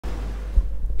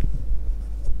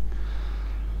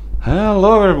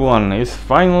Hello everyone, it's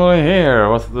finally here.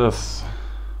 What's this?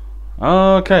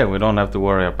 Okay, we don't have to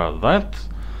worry about that.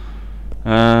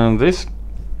 And this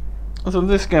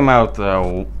came out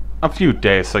a few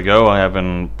days ago. I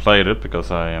haven't played it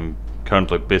because I am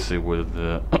currently busy with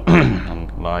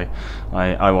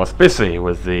I was busy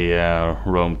with the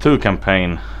Rome 2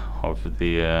 campaign of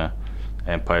the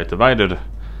Empire Divided.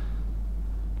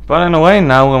 But anyway,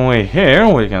 now when we're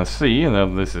here, we can see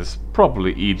that this is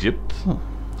probably Egypt.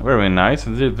 Very nice.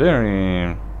 It's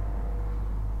very...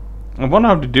 I wonder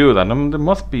how to do that. There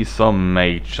must be some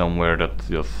mage somewhere that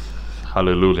just...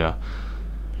 Hallelujah.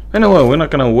 Anyway, we're not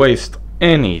gonna waste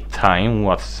any time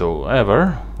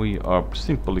whatsoever. We are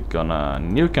simply gonna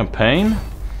new campaign.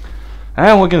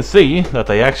 And we can see that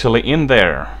they actually in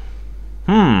there.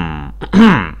 And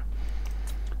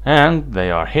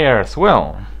they are here as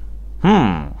well.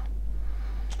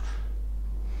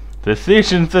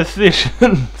 Decisions.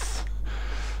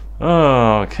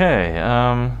 Okay,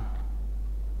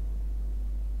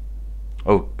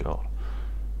 oh god.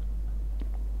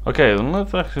 Okay, then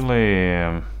let's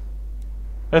actually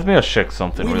let me just check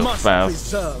something real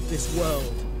fast. Preserve this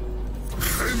world.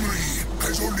 Henry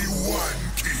has only one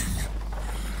king.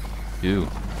 You.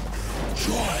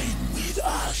 Join with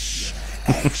us,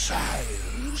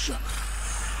 exiles.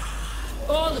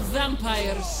 All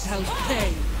vampires shall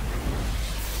pay.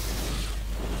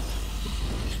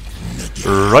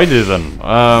 Righty then.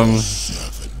 Oh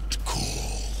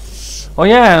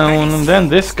yeah, and then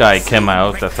this guy came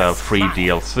out as a free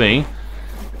DLC.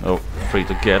 Oh, free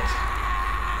to get.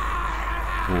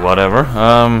 Whatever.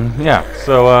 Yeah.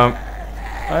 So I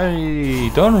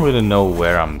don't really know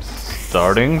where I'm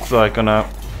starting, so I'm gonna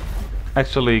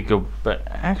actually go back.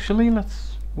 Actually,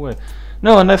 let's wait.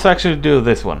 No, and let's actually do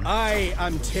this one. I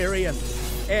am Tyrion,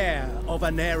 heir of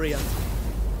Anarion.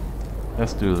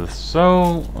 Let's do this.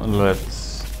 So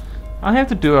let's. I have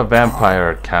to do a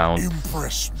vampire account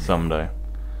someday,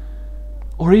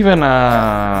 or even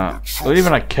a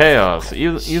chaos.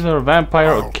 Either a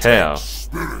vampire or chaos.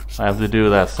 I have to do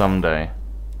that someday.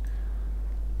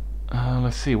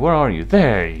 Let's see. Where are you?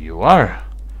 There you are.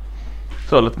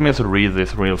 So let me just read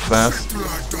this real fast.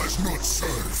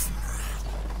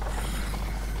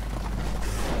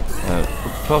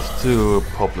 +2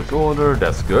 public order.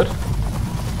 That's good.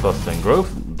 +10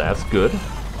 growth, that's good.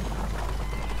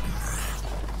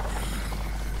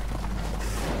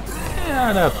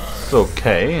 Yeah, that's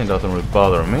okay. It doesn't really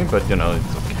bother me, but you know,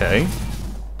 it's okay.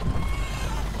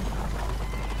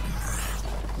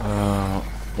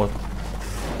 What?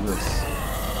 This?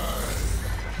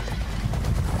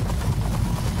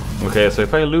 Okay, so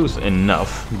if I lose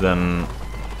enough, then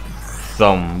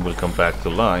some will come back to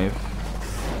life.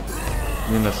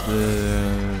 Minus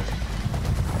the...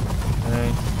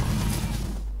 Okay.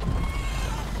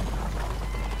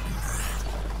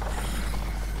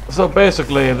 So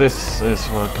basically, this is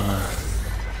what gonna.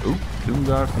 Oop,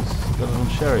 Doomguard and Skeleton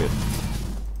Chariot.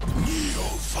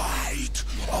 Neophyte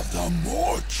of the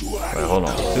mortuary. Wait, hold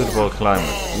on. Suitable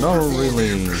climate. No,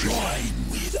 really.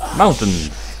 Mountains.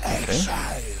 Okay.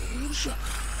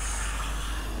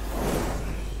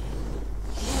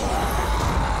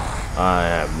 I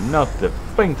have not the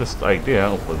faintest idea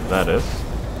of what that is.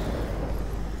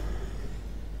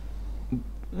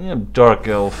 Yeah, dark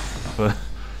elf.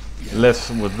 Less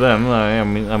with them. I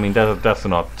mean that's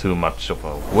not too much of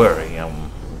a worry.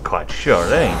 I'm quite sure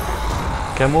they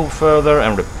can move further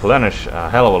and replenish a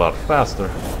hell of a lot faster.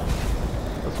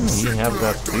 Doesn't he have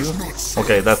that too?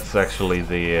 Okay, that's actually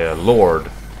the Lord.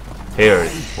 Here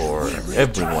is for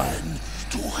everyone,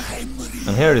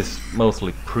 and here is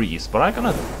mostly priests. But I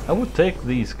would take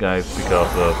these guys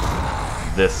because of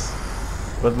this.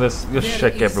 But let's just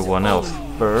check everyone else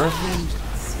first.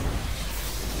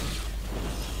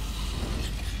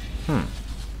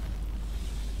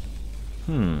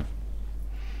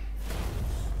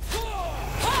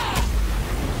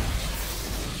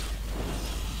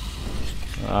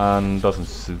 And doesn't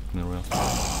suit me really.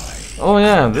 Oh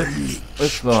yeah,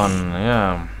 this one,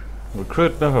 yeah.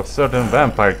 Recruitment of certain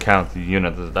vampire county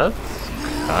units. That's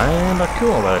kinda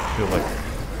cool actually.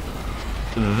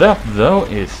 That though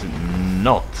is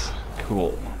not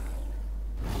cool.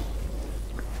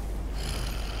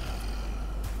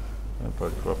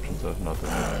 Vampire corruptions are not a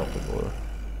good topic order.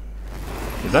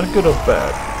 Is that good or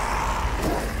bad?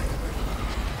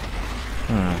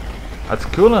 As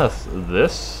cool as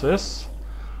this is,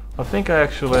 I think I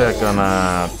actually are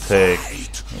gonna take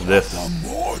this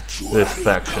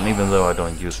faction, even though I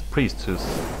don't use priesthoods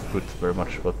very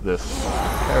much, but this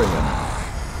carrion.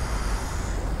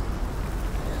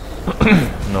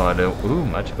 No idea. Ooh,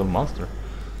 magical monster.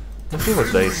 Let's see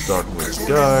what they start with.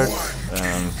 Guard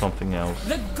and something else.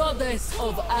 The goddess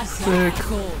of Asa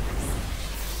calls.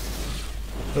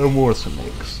 More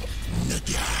snakes.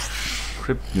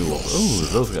 Crypt Mule. Oh,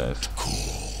 those guys.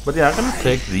 But yeah, I'm gonna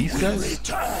take these guys.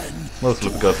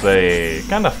 Mostly because they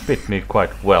kind of fit me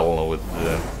quite well with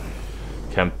the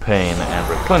campaign and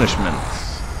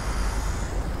replenishments.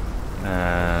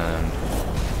 And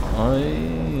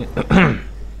I'm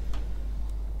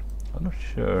not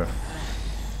sure.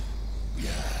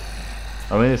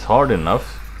 I mean, it's hard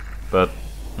enough, but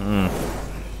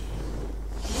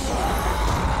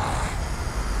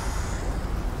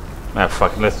ah,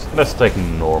 fuck. Let's take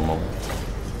normal.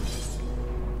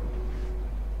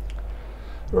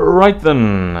 Right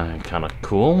then, kinda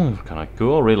cool.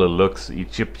 Really looks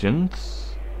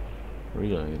Egyptians.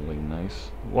 Really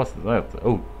nice. What's that?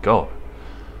 Oh god.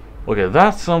 Okay,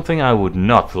 that's something I would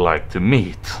not like to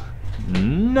meet.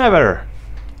 Never.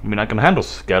 I mean, I can handle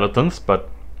skeletons, but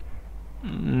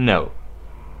no.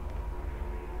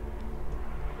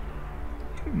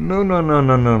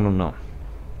 No.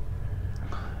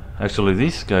 Actually,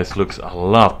 these guys looks a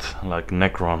lot like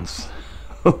Necrons.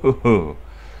 But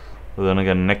then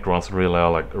again, Necrons really are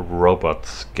like robot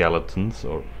skeletons,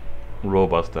 or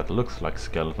robots that looks like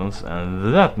skeletons,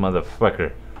 and that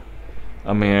motherfucker.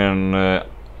 I mean,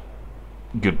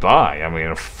 goodbye. I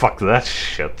mean, fuck that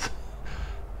shit.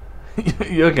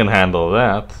 You can handle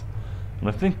that. And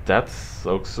I think that's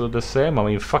also the same. I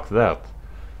mean, fuck that.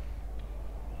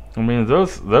 I mean,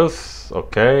 those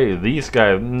okay. These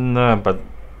guys, nah, but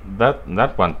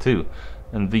that one too,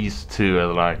 and these two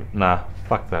are like, nah,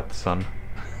 fuck that, son.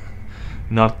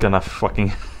 Not gonna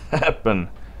fucking happen.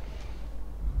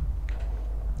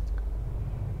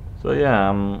 So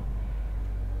yeah,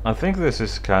 I think this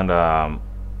is kinda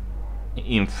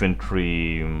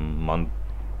infantry and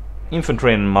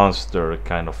monster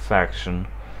kind of faction.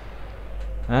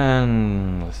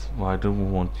 And why do we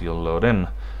want you to load in?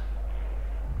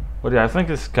 But yeah, I think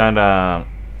it's kinda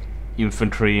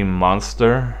infantry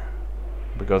monster,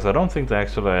 because I don't think they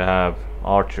actually have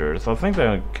archers. I think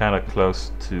they're kinda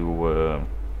close to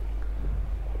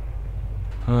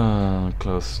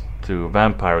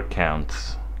vampire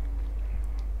counts.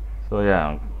 So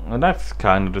yeah, and that's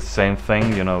kind of the same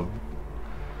thing, you know,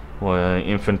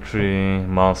 infantry,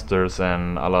 monsters,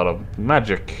 and a lot of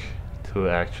magic to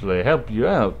actually help you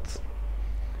out.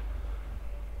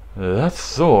 That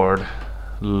sword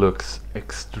looks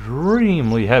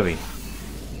extremely heavy.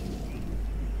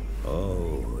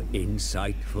 Oh,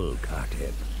 insightful,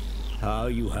 Kateb. How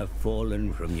you have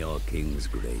fallen from your king's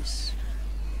grace.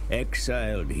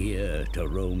 Exiled here to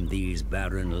roam these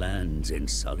barren lands in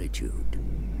solitude.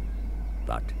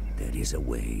 But there is a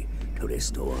way to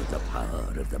restore the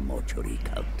power of the mortuary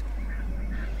cult.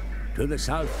 To the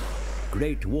south,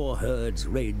 great war herds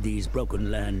raid these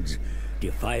broken lands,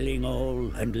 defiling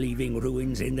all and leaving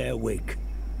ruins in their wake.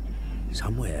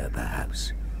 Somewhere,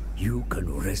 perhaps, you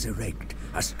can resurrect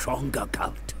a stronger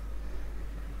cult.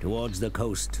 Towards the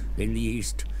coast, in the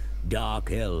east,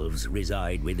 dark elves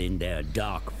reside within their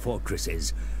dark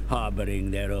fortresses,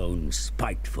 harboring their own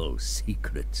spiteful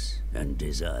secrets and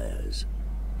desires.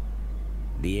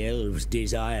 The elves'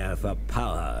 desire for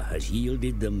power has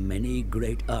yielded them many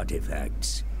great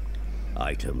artifacts,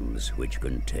 items which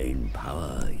contain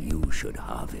power you should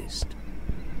harvest.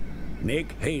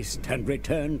 Make haste and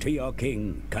return to your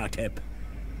king, Kateb.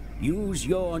 Use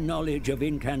your knowledge of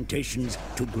incantations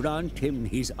to grant him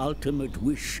his ultimate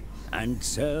wish, and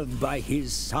serve by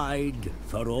his side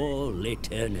for all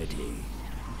eternity.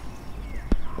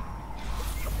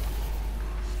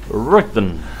 Right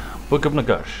then, Book of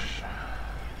Nagash.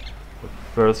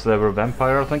 First ever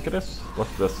vampire, I think it is.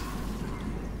 What's this?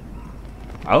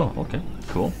 Oh, okay,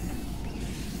 cool.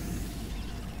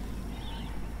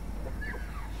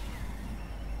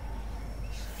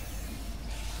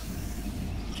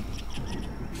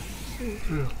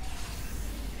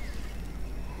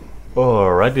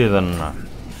 Alrighty then.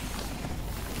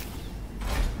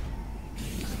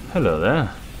 Hello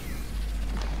there.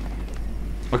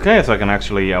 Okay, so I can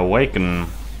actually awaken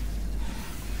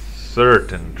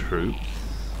certain troops.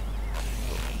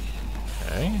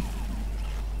 Okay.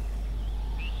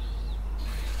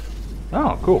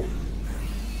 Oh, cool.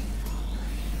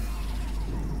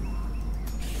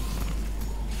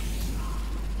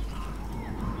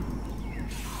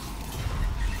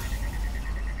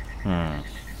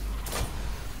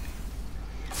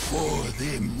 For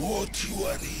the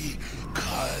mortuary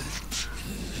cult.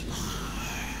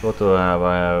 What do I have?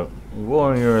 I have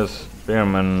warriors,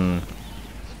 spearmen,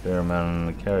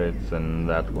 carrots, and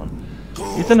that one.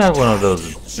 Isn't that one of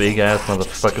those big ass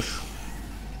motherfuckers?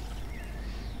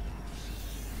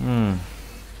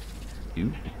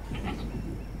 You.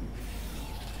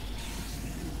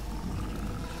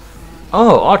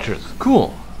 Oh, archers,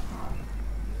 cool.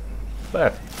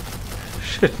 That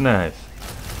shit nice.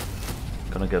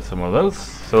 Gonna get some of those.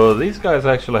 So these guys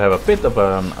actually have a bit of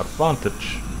an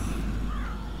advantage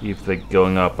if they're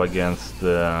going up against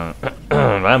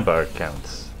vampire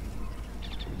counts.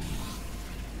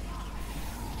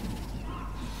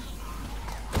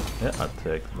 Yeah, I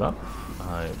take that.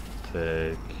 I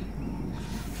take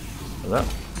that.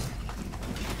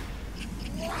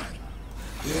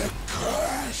 The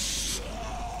curse.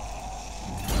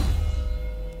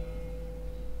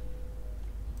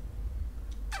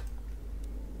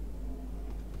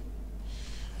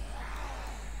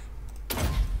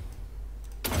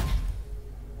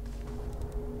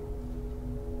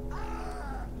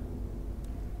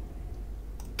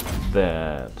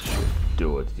 That should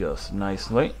do it just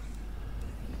nicely.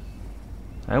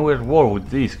 And we're at war with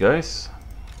these guys.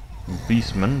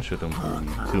 Beastmen shouldn't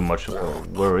be too much of a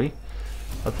worry.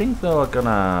 I think they're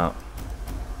gonna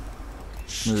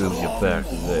move you back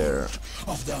there.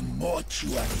 Of the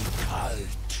mortuary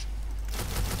cult.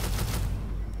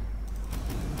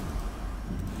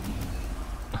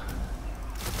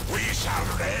 We shall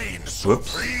reign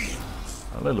Whoops. supreme.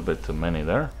 A little bit too many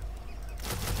there.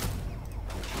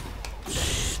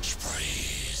 Lich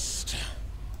priest.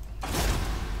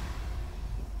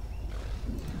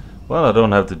 Well, I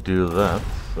don't have to do that,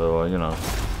 so you know.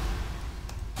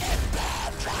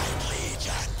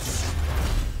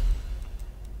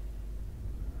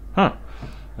 Huh.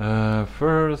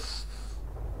 First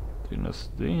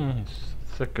dynasty,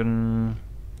 second.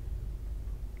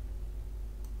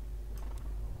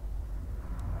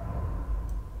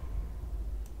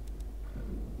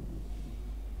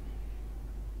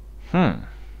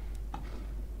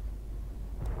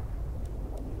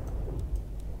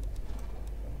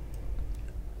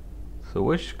 So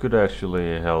which could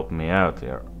actually help me out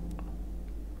here?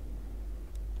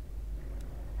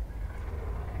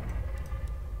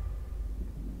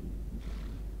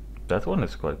 That one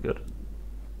is quite good.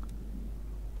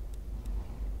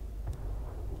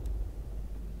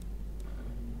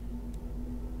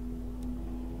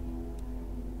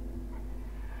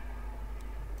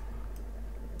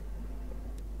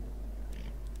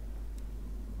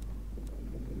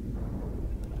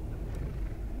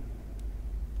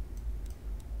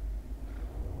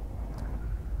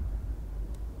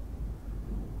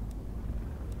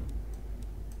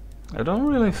 I don't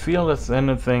really feel that's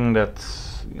anything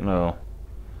that's, you know,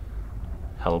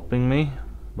 helping me,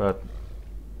 but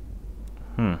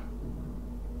then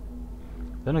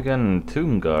again,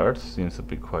 Tomb Guard seems to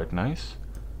be quite nice.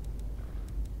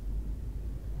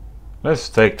 Let's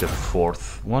take the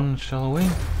fourth one, shall we?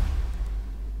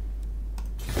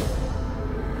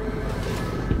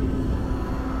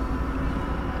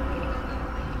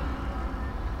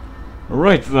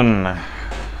 Right then,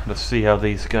 let's see how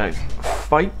these guys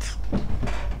fight.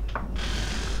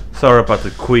 Sorry about the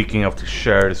squeaking of the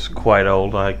chair, it's quite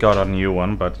old. I got a new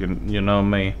one, but you know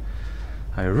me.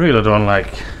 I really don't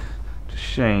like to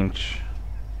change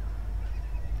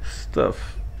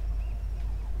stuff.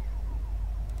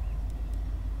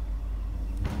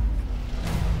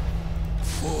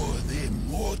 For the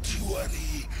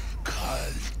mortuary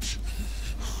cult.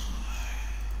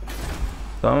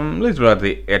 So I'm literally at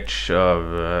the edge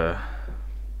of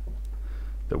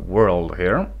the world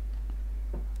here.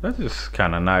 That is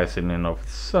kind of nice in and of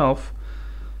itself.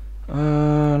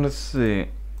 Let's see.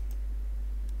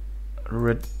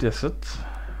 Red Desert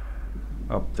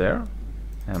up there,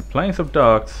 and Plains of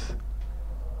Dogs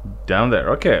down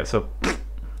there. Okay, so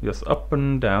just up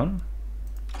and down,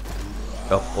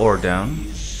 up or down.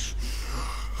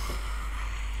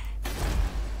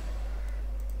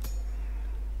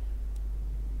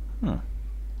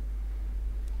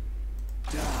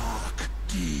 Dark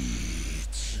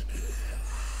deeds.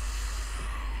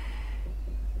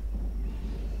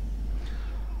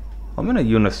 How many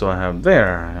units do I have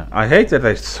there? I hate that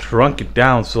I shrunk it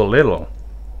down so little.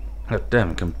 God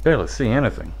damn, I can barely see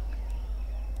anything.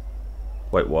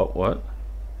 Wait, what?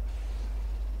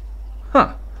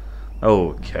 Huh.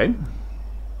 Okay.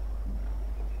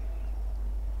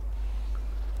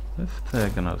 Let's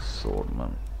take another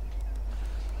swordman.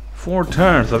 4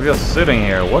 turns of just sitting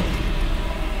here. What?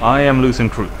 I am losing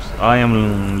troops. I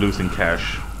am losing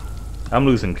cash. I'm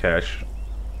losing cash.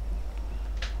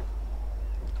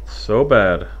 So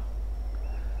bad.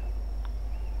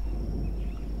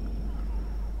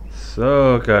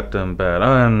 So goddamn bad.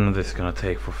 And this is gonna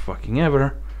take for fucking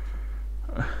ever.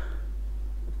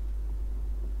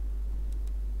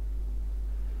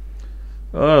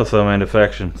 Oh, so many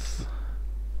factions.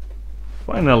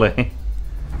 Finally.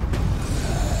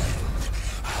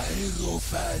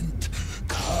 Hierophant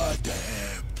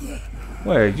Kadeb.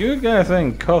 Wait, you guys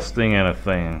ain't costing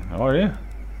anything, are you?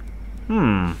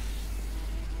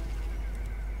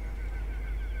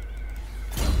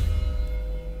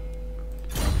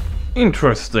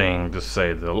 Interesting, to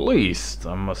say the least,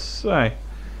 I must say.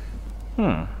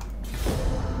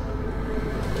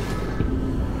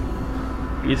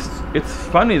 It's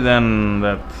funny then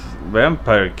that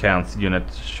vampire count unit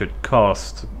should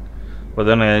cost, but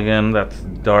then again that's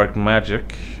dark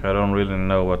magic. I don't really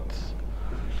know what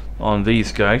on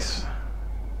these guys,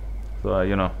 so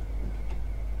you know,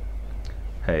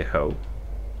 hey ho.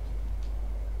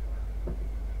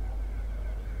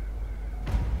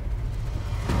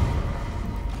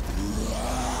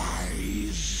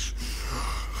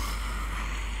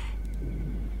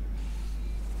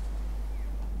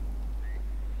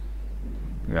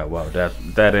 Yeah, wow,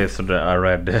 that is the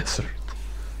Arid Desert.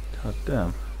 God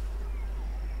damn.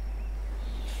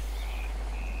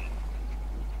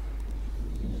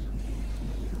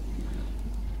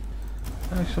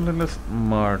 Actually, let's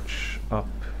march up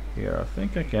here. I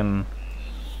think I can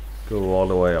go all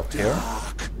the way up here.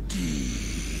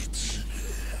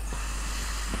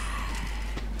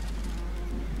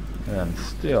 And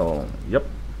still, yep,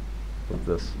 with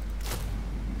this.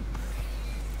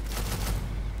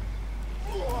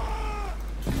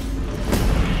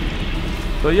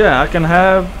 So yeah, I can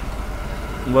have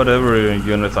whatever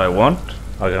units I want.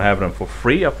 I can have them for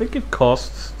free. I think it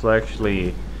costs to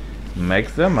actually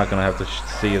make them. I'm gonna have to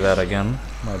see that again.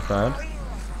 My bad.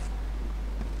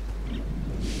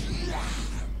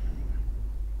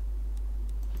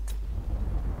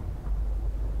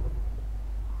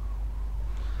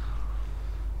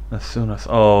 As soon as...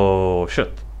 oh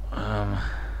shit.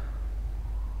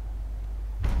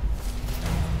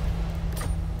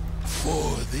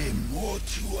 For the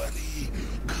mortuary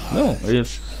No,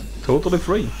 it's totally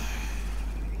free.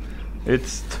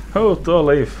 It's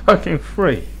totally fucking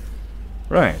free.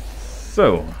 Right,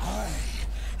 so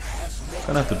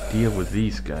gonna have to deal with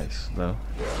these guys though.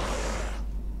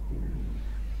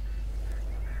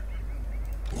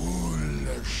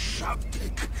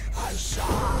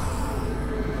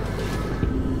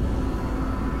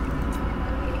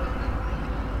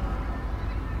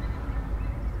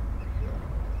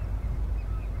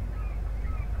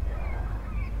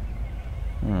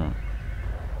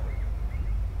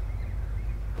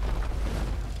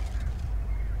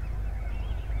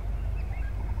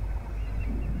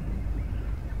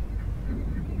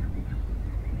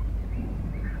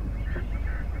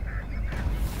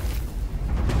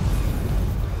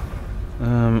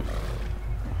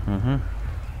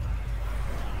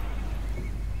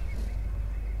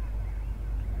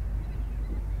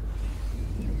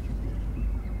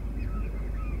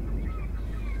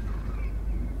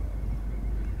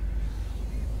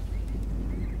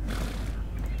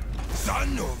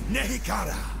 Son of Nehek.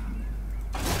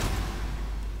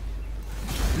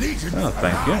 Oh,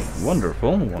 thank you.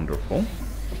 Wonderful, wonderful.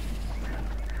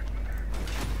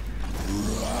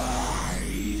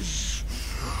 Rise.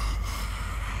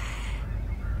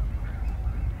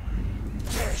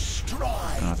 Destroy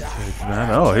I'll take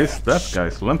that. Oh, that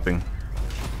guy's limping.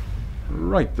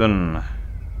 Right then.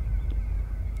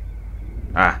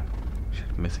 Ah,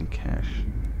 shit, missing cash.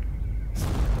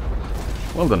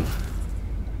 Well done.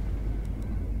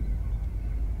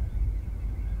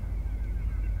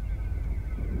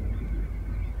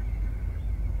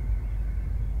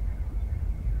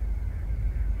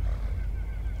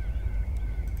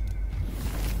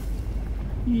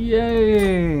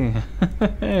 Yay!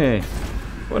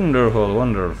 Wonderful,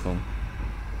 wonderful.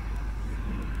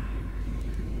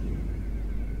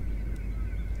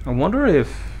 I wonder if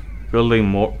building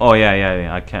more... oh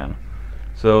yeah, I can.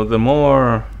 So the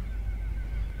more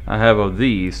I have of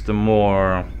these, the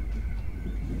more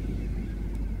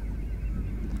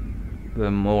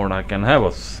I can have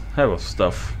of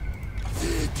stuff.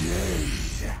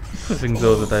 Interesting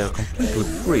though that they are completely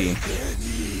free.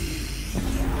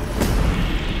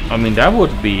 I mean, that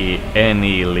would be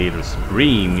any leader's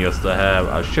dream, just to have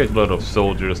a shitload of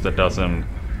soldiers that doesn't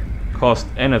cost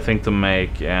anything to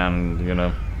make and, you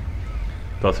know,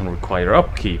 doesn't require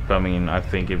upkeep. I mean, I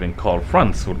think even Karl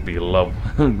Franz would be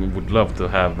would love to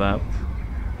have that.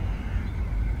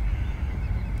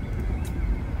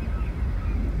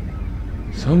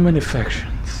 So many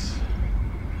factions.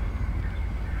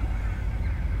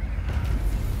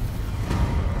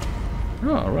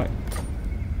 Oh, right.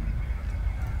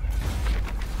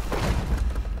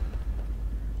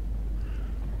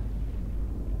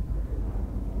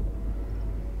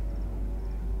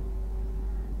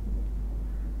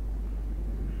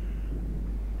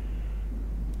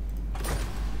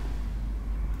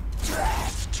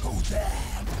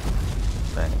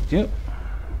 Thank you.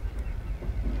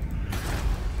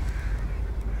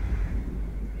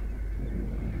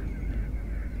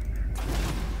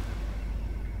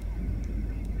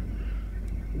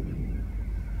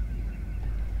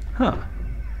 Huh.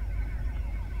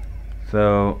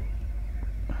 So,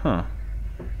 huh.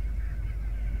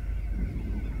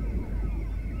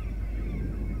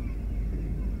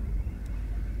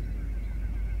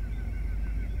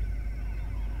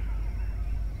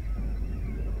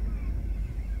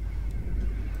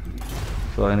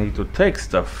 So I need to take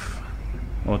stuff.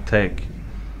 Or take...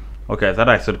 Okay, that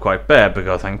actually quite bad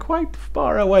because I'm quite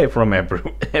far away from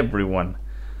everyone.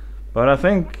 But I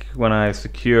think when I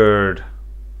secured,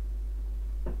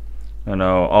 you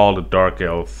know, all the Dark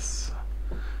Elves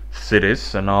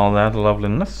cities and all that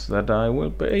loveliness, that I will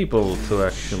be able to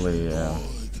actually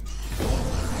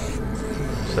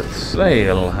set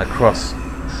sail across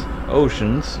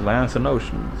oceans, lands and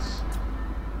oceans.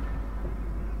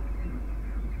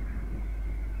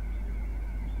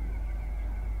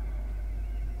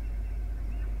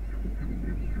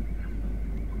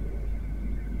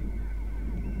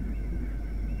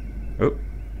 Oh,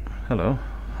 hello.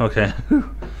 Okay.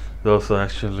 Those are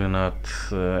actually not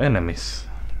enemies.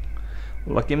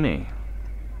 Lucky me.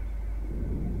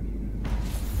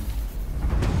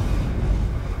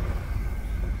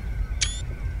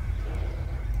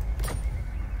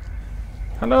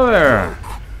 Hello there.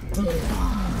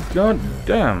 God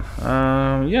damn.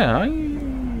 Yeah,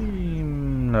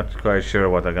 I'm not quite sure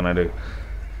what I'm gonna do.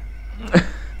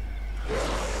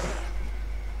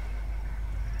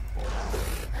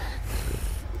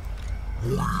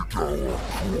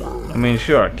 I mean,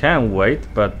 sure, I can wait,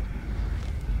 but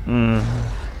I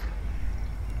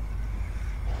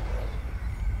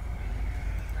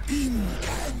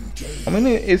mean,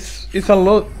 it's a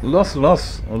loss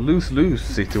or lose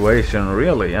situation,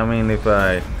 really. I mean, if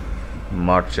I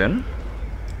march in,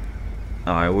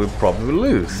 I will probably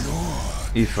lose.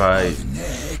 If I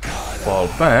fall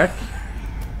back,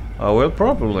 I will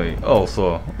probably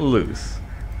also lose.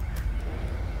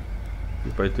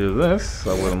 If I do this,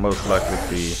 I will most likely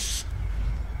be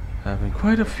having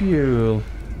quite a few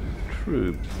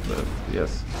troops left,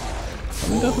 yes. I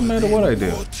mean, it doesn't matter what I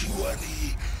do.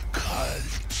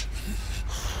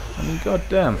 I mean,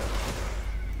 goddamn.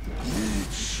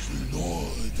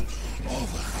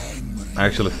 I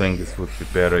actually think it would be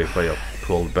better if I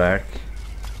pulled back.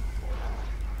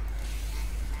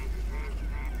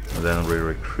 And then we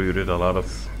recruited a lot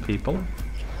of people.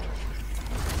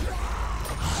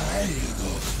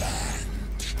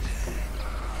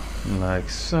 Like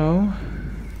so.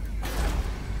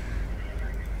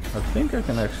 I think I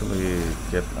can actually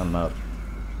get another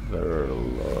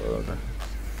load.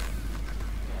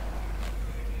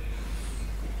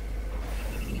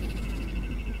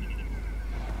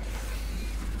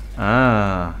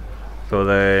 Ah, so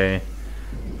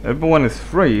everyone is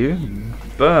free,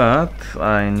 but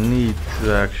I need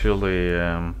to actually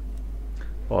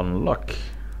unlock.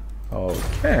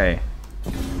 Okay.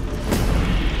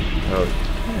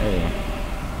 Okay.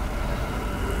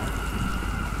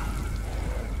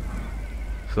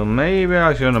 So maybe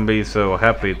I shouldn't be so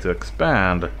happy to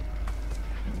expand.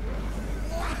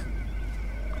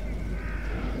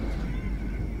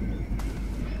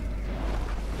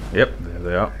 Yep, there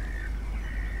they are.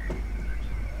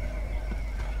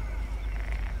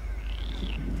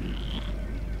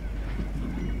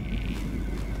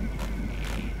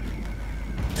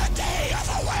 The day of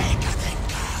awakening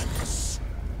comes.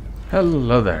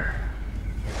 Hello there.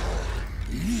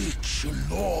 Lich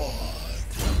Lord.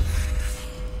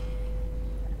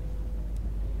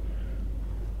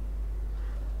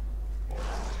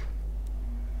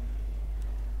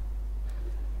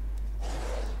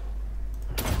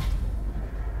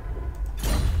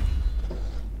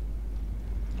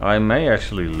 I may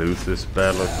actually lose this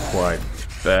battle quite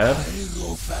bad.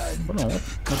 Hold on,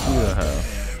 what do I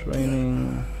have?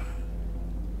 Training.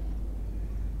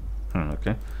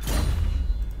 Okay.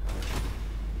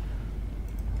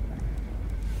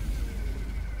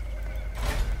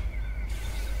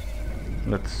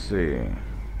 Let's see.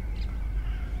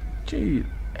 Gee,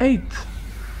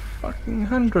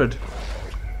 800.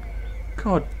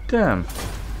 God damn.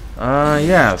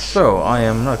 Yeah, so I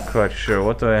am not quite sure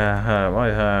what do I have. I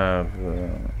have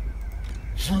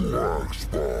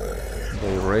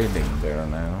the raiding there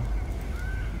now.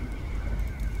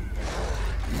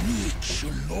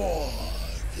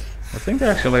 I think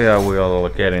actually I will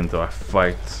get into a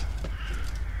fight.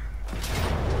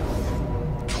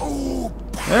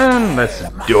 And let's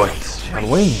do it, shall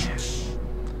we?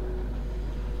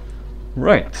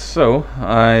 Right, so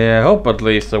I hope at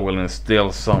least I will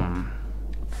instill some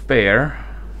fear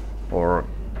or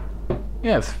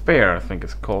yeah, spare I think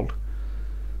it's called,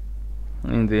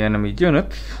 in the enemy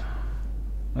unit,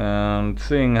 and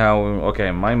seeing how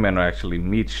okay, my men are actually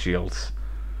meat shields,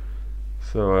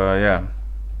 so yeah,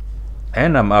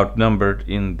 and I'm outnumbered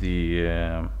in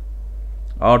the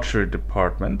archery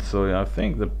department, so I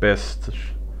think the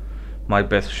my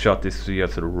best shot is to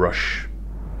just rush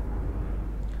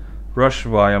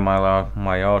while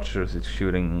my archers is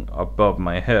shooting above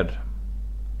my head.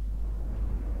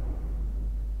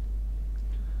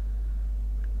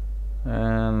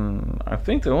 And I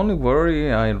think the only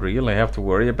worry I really have to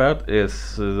worry about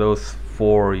is those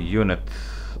 4 units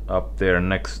up there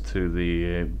next to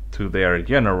their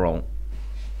general.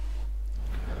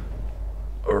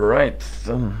 Alright,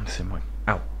 so see my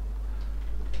ow.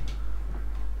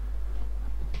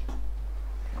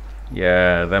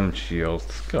 Yeah, them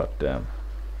shields, goddamn.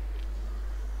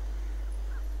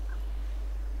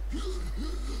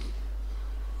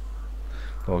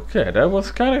 Okay, that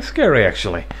was kind of scary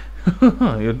actually.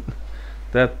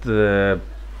 That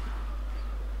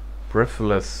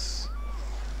breathless,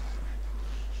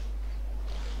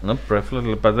 not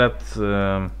breathless, but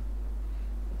that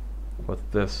what's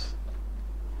this?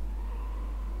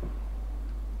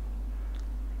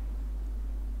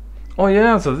 Oh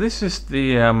yeah, so this is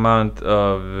the amount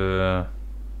of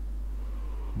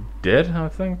dead, I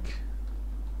think.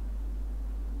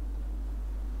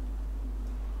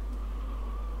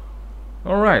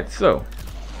 Alright, so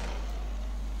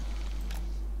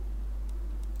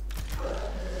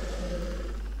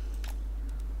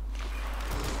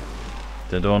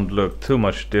they don't look too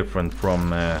much different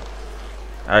from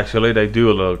actually they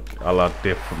do look a lot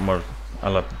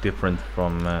different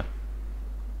from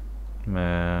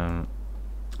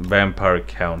Vampire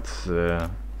Count's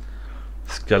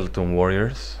skeleton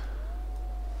warriors.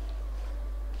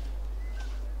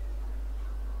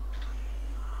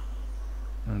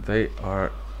 And they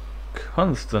are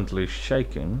constantly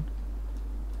shaking.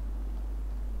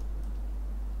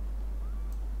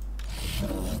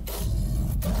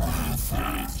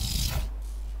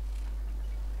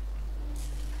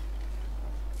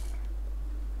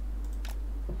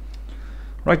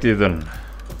 Righty then.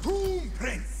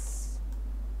 Prince,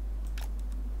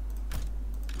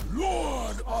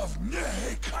 Lord of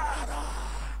Nehek.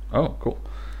 Oh, cool.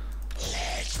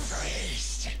 Let's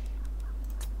race.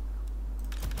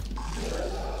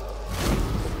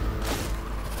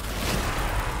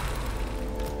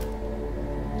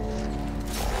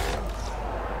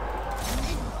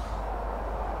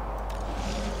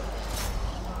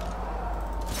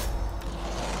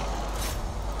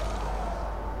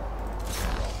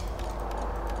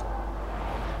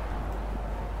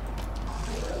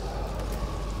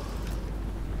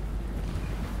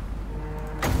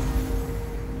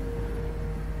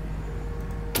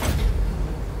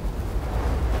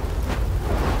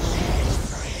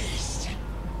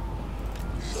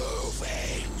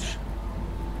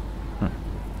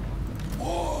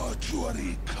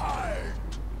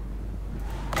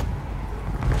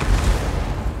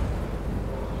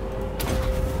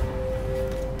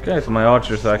 Okay, so my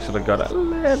archers actually got a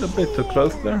little bit too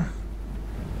close there.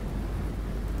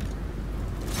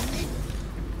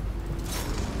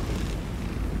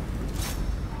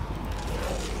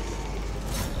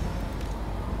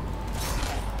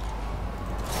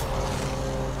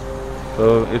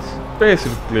 So it's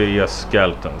basically a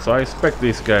skeleton, so I expect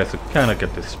these guys to kinda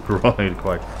get destroyed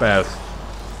quite fast.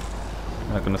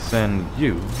 I'm gonna send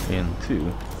you in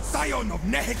too. Scion of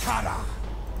Nehekara,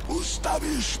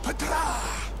 Ustavish Petra.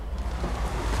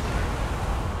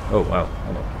 Oh wow,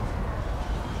 hold on.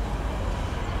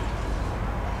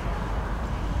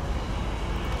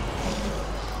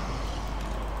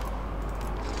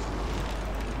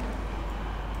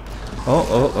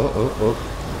 Oh.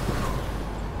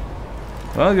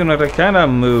 Well, you know, they kind of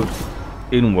moved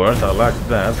inwards, I like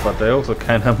that, but they also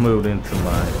kind of moved into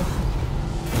my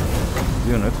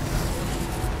unit.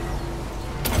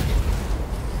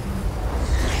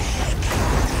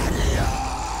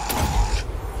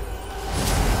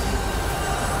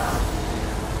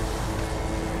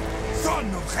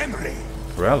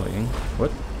 Rallying?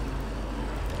 What?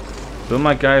 So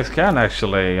my guys can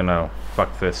actually, you know,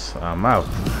 fuck this out.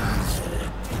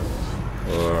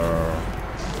 Or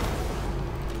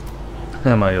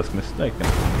am I just mistaken?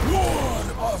 Lord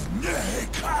of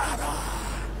Nehekara.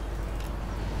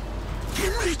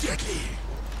 Immediately.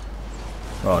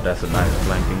 Oh, that's a nice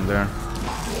flanking there.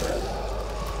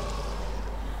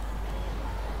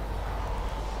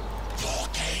 Your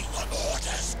king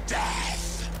orders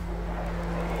death.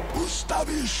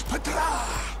 Ustavish Petra.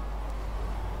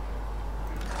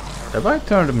 Have I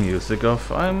turned the music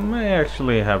off? I may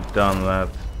actually have done that.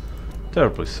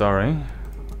 Terribly sorry.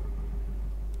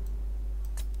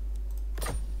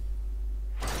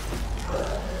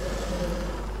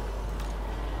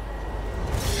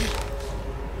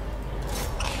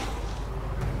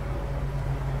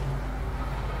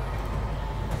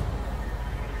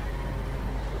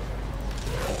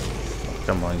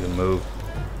 Come on, you move.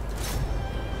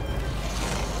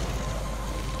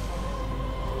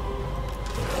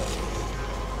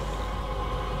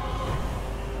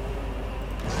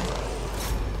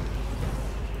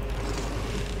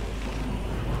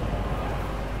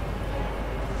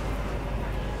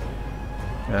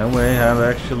 And we have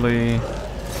actually...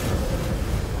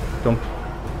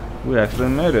 We actually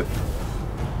made it.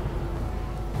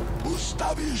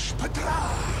 Ustawisz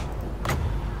Petra!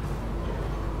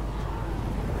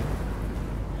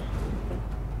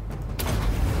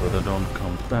 So they don't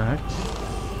come back.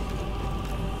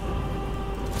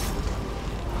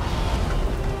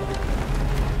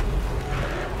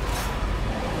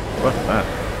 What's that?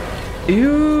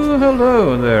 Ew,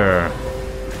 hello there.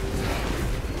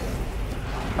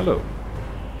 Hello.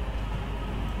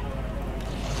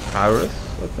 Iris,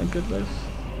 I think it is.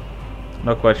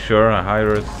 Not quite sure.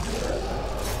 Iris.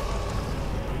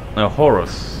 No,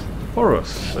 Horus.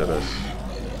 Horus, it is.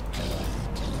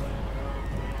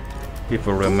 If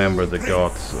I remember the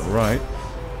gods right.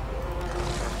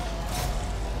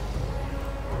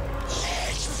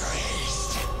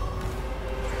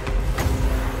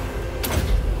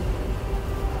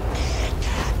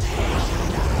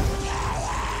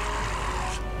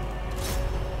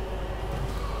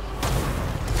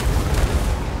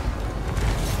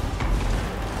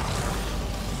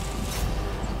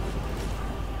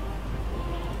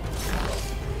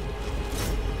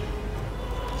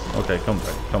 Okay, come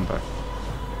back, come back.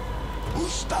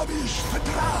 Ustawisz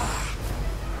Petra!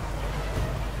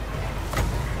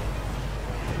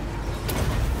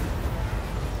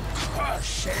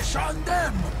 Curses on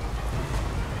them!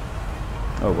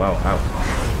 Oh wow, ow.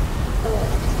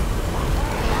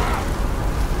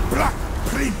 Black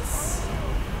Prince!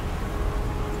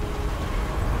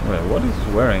 Wait, what is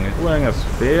he wearing? He's wearing a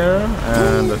spear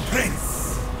and a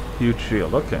Prince! huge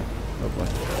shield. Okay, lovely.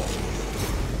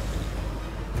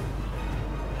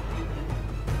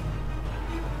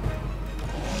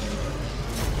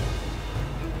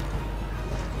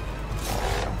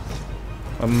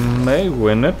 I may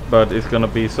win it, but it's gonna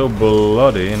be so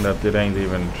bloody that it ain't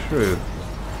even true.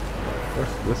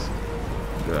 Where's this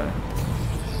guy?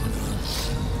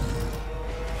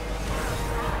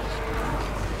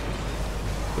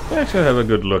 Let's actually have a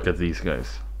good look at these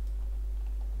guys.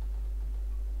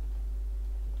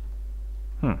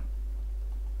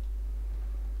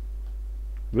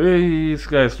 These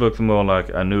guys look more like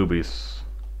Anubis.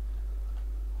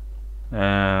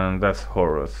 And that's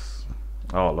Horus.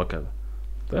 Oh, look at it.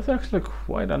 That's actually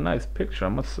quite a nice picture, I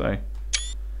must say.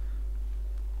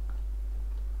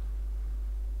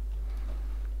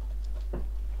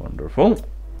 Wonderful.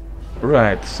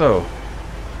 Right, so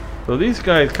these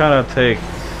guys kind of take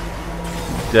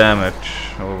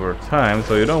damage over time,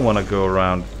 so you don't want to go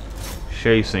around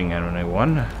chasing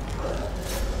anyone.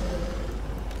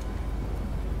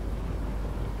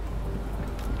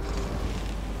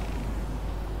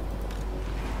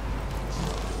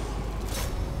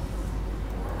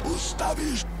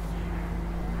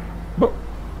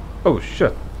 Oh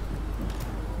shit.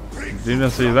 Didn't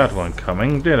see that one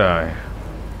coming, did I?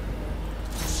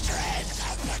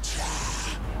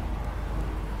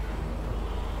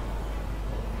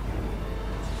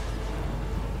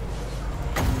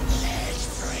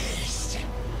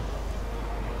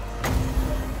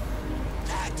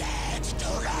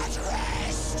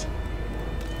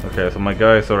 Okay, so my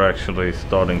guys are actually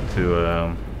starting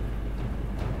to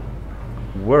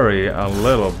worry a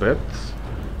little bit.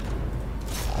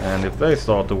 And if they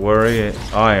start to worry,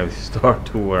 I start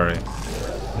to worry.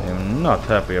 I'm not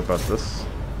happy about this.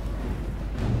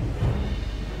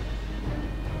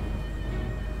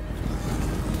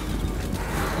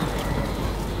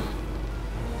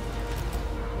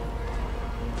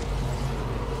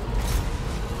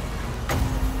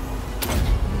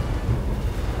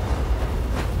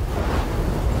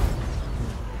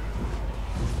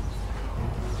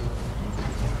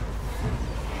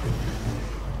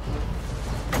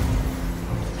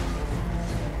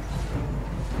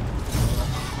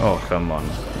 Oh, come on.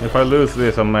 If I lose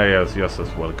this, I may just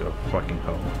as well go fucking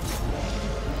home.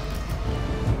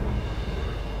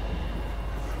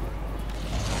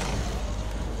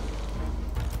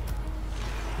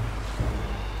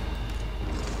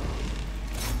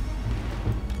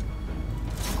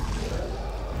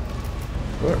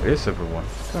 Where is everyone?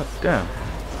 God damn.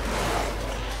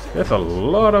 That's a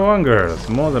lot of hunger. That's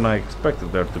more than I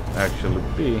expected there to actually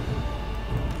be.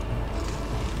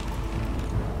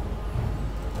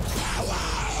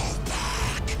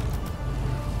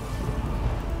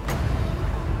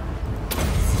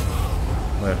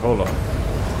 Wait, hold on.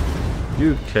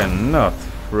 You cannot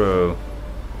throw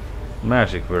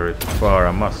magic very far,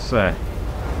 I must say.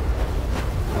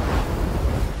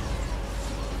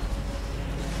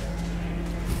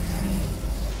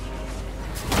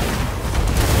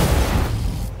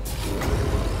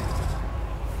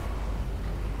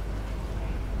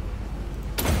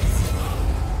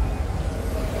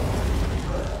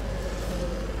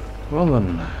 Well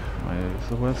then,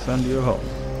 I will send you home.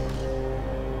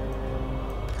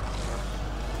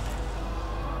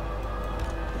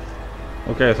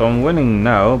 Okay, so I'm winning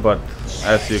now, but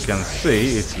as you can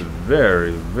see, it's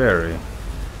very, very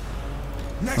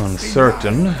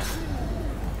uncertain.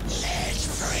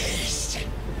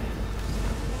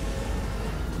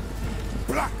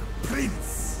 Black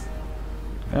Prince.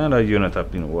 And our unit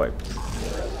have been wiped.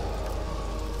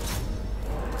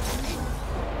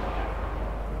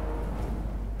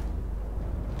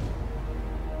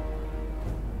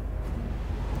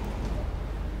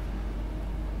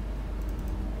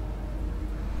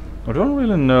 I don't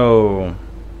really know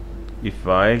if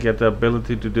I get the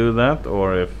ability to do that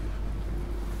or if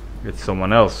it's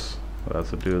someone else who has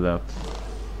to do that.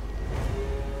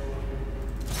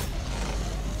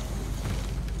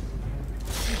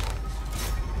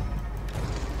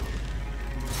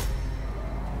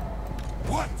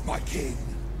 What, my king?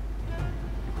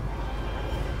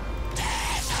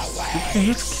 If you can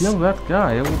just kill that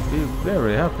guy, I would be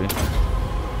very happy.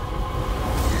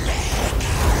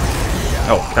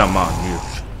 Oh, come on, you.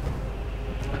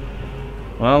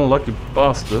 Well, lucky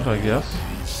bastard, I guess.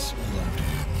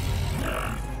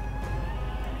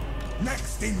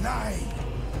 Next in line.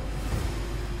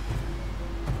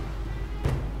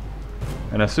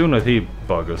 And as soon as he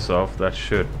buggers off, that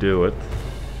should do it.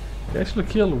 He actually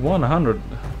killed 100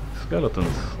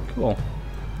 skeletons. Cool.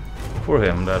 For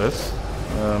him, that is.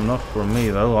 Not for me,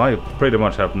 though. I pretty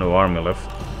much have no army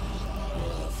left.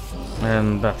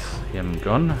 And that's him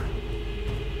gone.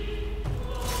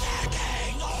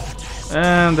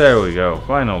 And there we go,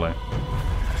 finally.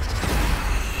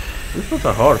 This was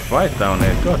a hard fight down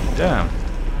here, god damn.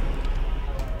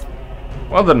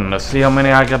 Well then, let's see how many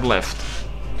I got left.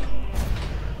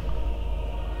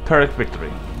 Pyrrhic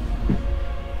victory.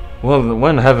 Well,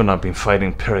 when haven't I been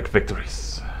fighting Pyrrhic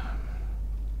victories?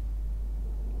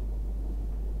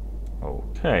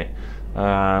 Okay.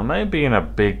 Maybe in a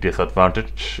big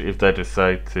disadvantage if they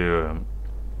decide to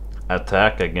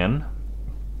attack again.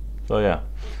 So yeah.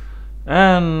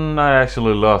 And I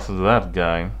actually lost to that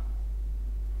guy.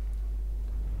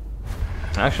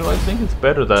 Actually, I think it's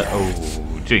better that... Oh,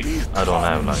 gee, I don't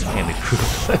have like any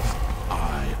troops left.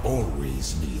 I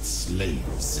always need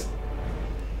slaves.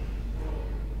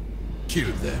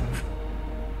 Kill them.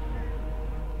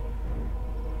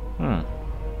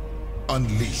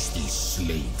 Unleash these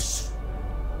slaves.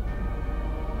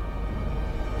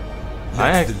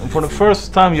 For the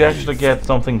first time you actually get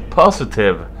something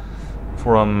positive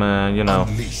from, you know...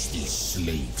 Unleash these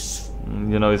slaves.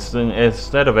 You know, it's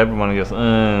instead of everyone just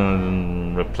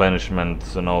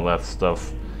replenishments and all that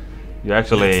stuff, you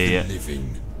actually... Let the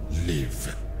living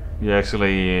live. You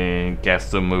actually get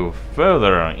to move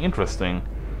further. Interesting.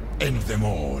 End them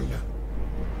all.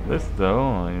 This though,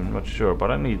 I'm not sure,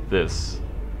 but I need this.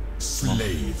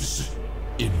 Slaves,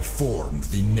 inform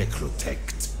the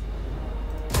necrotect.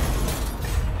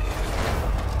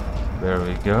 There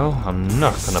we go. I'm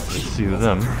not gonna pursue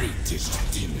them. Greatest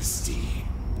dynasty.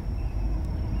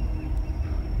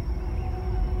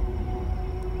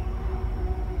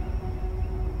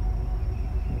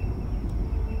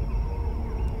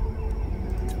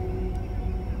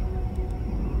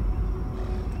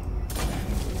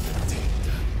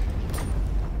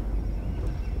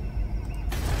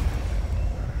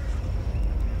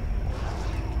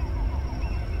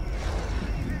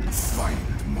 Find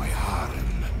my harem.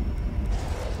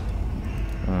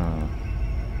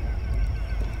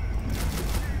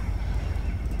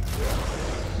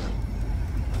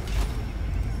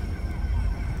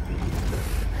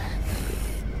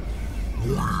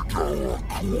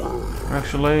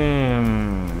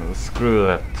 Actually, screw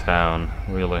that town,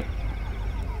 really.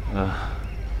 But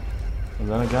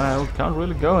then again, I can't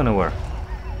really go anywhere.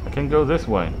 I can go this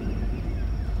way.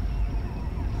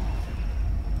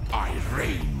 I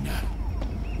reign.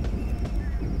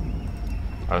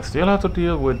 I still have to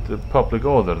deal with the public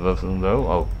order, doesn't though?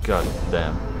 Oh god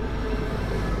damn.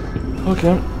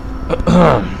 Okay.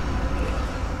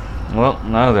 Well,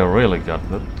 now they really got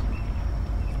it.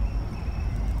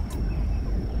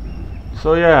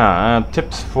 So yeah,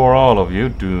 tips for all of you: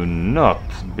 do not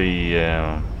be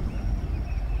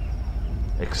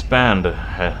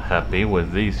happy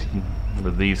with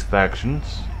these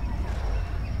factions.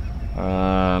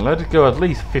 Let it go at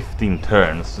least 15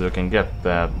 turns so you can get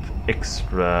that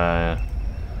extra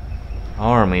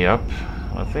army up.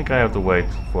 I think I have to wait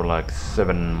for like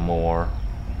 7 more.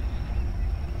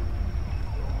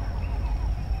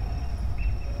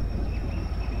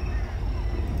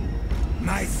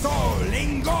 My soul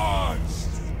engorged!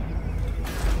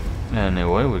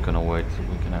 Anyway, we're gonna wait so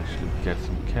we can actually get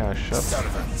some cash up.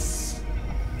 Servants!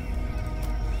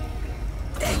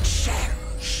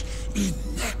 Exiles in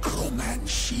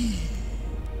necromancy!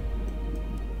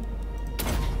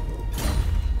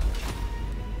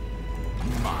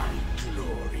 My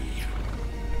glory!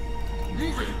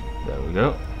 Moving! There we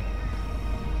go.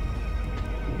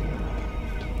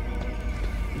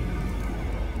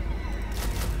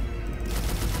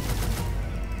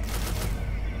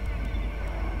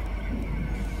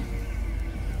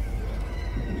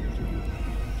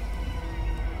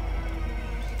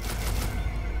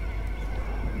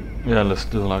 Yeah, let's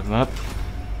do like that.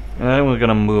 And then we're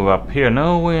gonna move up here.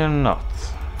 No, we're not.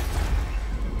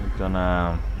 We're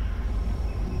gonna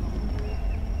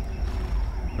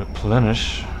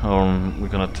replenish, or we're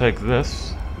gonna take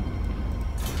this.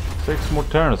 6 more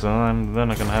turns, and then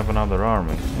I can have another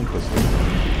army. Interesting.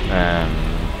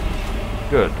 And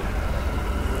good.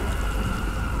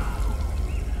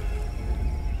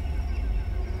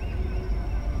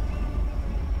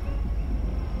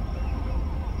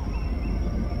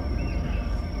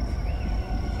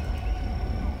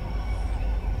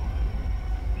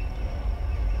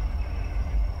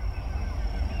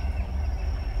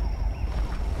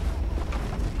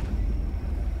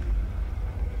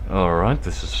 Alright,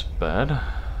 this is bad.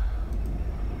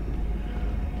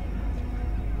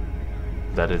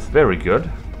 That is very good.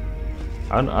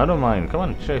 I don't mind. Come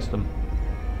on, chase them.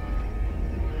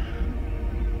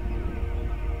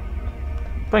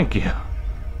 Thank you.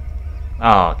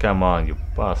 Ah, come on, you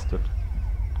bastard.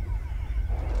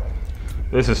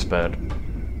 This is bad.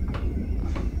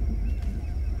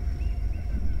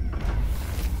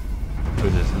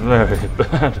 This is very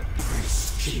bad.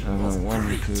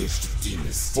 1, 2,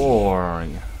 4.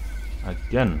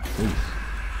 Again, please.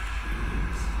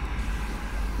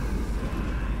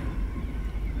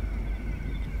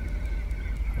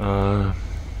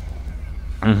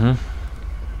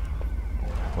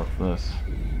 What's this?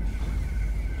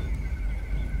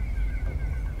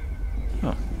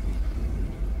 Oh.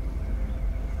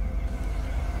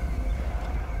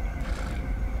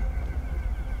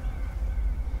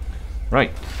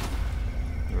 Right.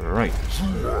 Right.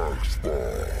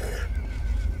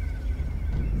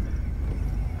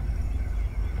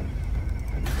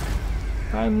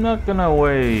 I'm not gonna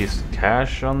waste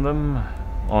cash on them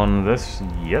on this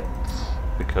yet,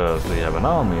 because we have an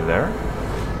army there.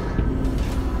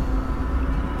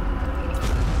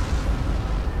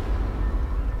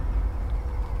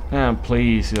 And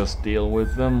please just deal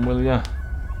with them, will ya?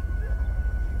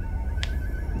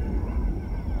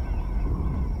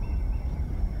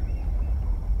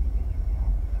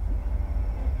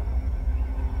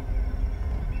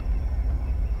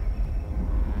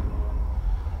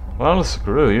 Well,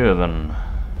 screw you then.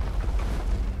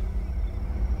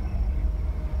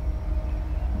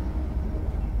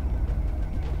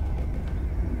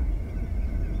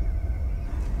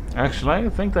 Actually, I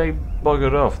think they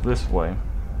buggered off this way.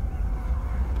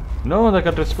 No, they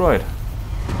got destroyed.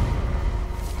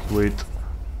 Sweet.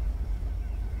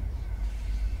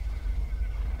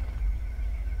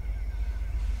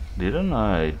 Didn't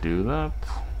I do that?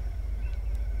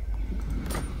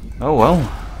 Oh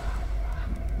well.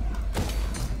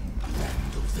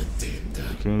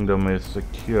 Kingdom is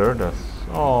secure, that's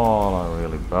all I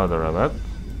really bother about.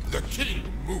 The king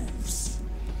moves.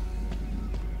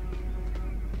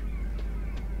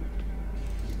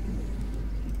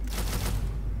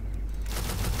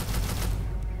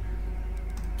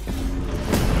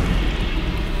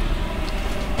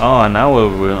 Oh, and now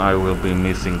I will be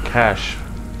missing cash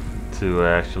to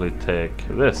actually take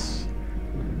this.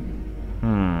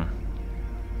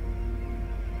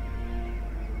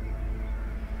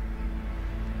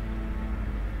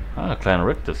 Ah, Clan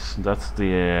Rictus. That's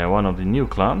the one of the new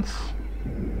clans.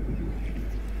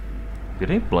 Did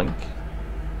he blink?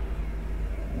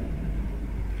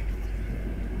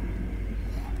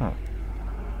 Huh.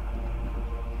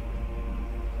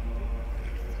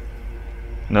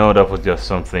 No, that was just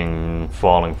something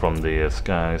falling from the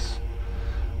skies,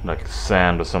 like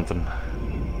sand or something.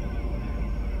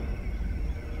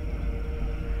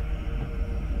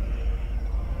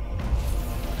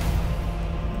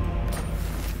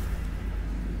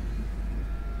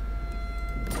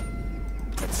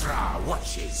 Petra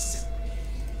watches.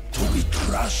 To be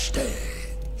trusted.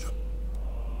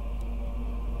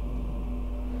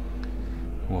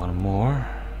 One more.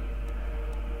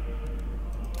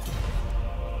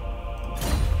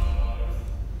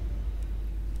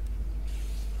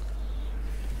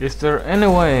 Is there any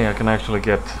way I can actually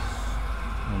get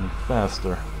any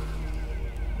faster?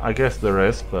 I guess there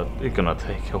is, but it's gonna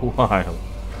take a while.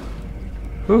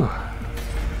 Whew.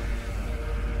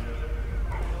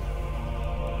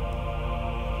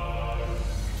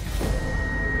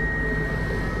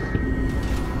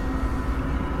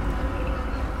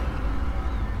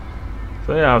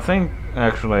 So yeah, I think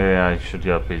actually I should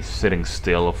just be sitting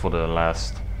still for the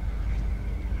last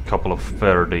couple of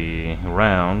 30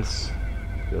 rounds.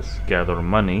 Just gather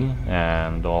money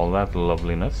and all that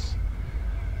loveliness.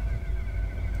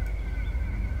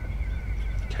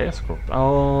 Chaos Group.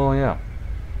 Oh yeah.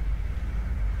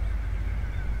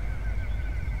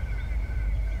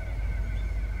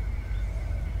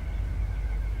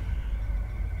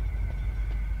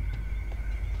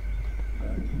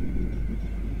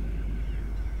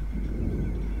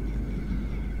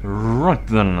 Right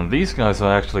then, these guys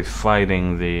are actually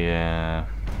fighting the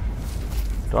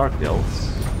Dark Elves.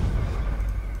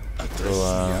 So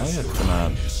I'm just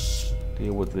gonna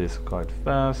deal with this quite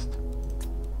fast.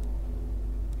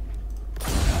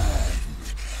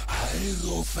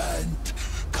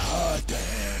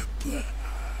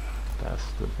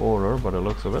 That's the border by the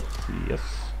looks of it, yes.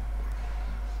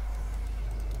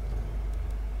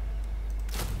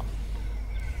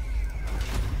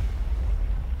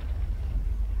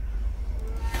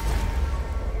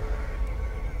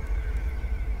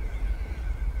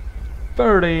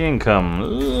 $30 income,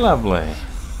 lovely.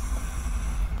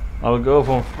 I'll go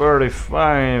from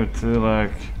 35 to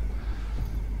like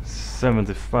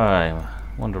 75.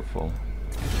 Wonderful.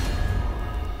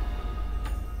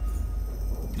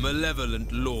 Malevolent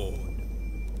Lord.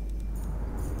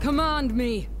 Command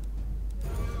me!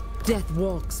 Death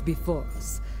walks before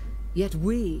us, yet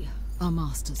we are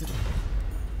masters of it.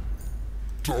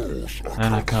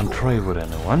 And I can't trade with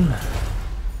anyone.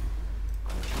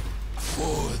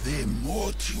 For the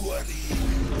mortuary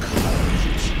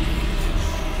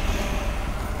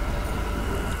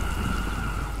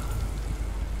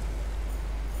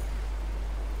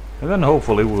And then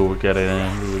hopefully we will get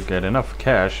enough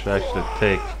cash to actually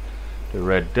take the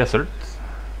Red Desert.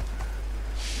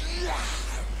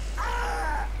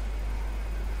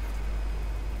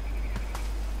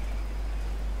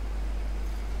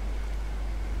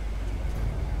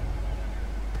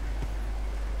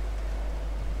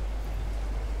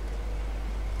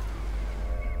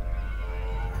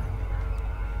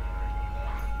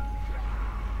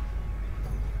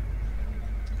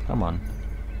 Come on.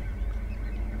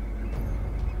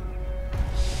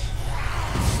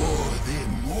 for the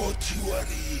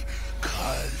mortuary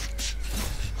cult.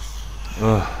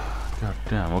 Ugh, god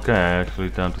damn. Okay, actually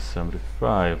down to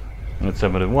 75. And it's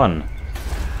 71. Not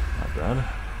bad.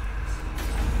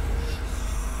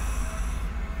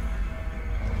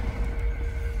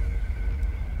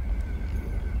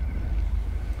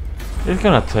 It's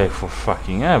gonna take for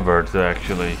fucking ever to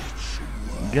actually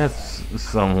get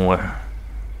somewhere.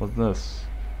 What's this?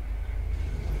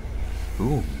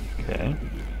 Ooh, okay.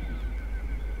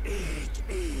 It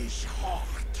is hot.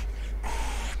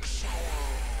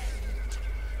 Excellent.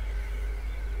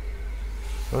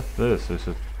 What's this? Is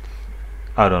it?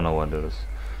 I don't know what it is.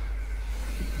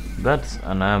 That's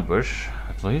an ambush,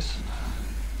 at least.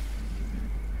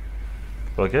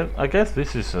 Okay, I guess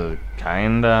this is a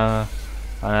kinda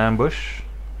an ambush.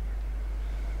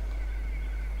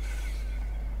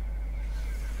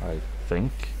 I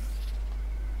think.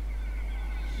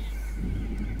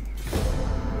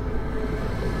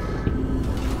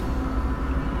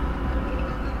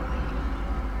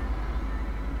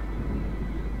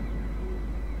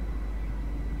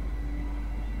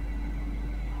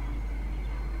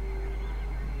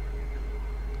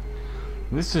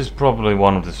 This is probably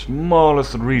one of the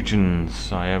smallest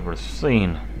regions I ever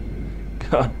seen.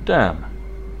 God damn.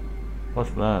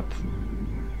 What's that?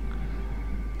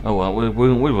 Oh well,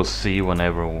 we will see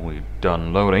whenever we're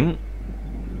done loading.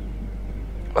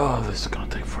 Oh, this is gonna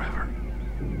take forever.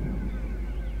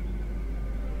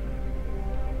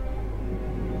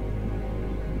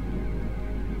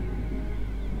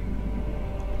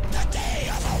 The day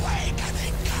of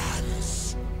awakening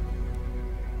comes.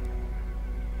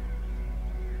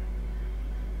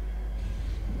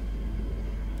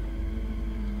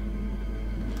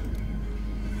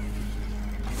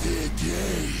 The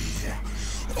day of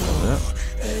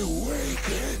awakening.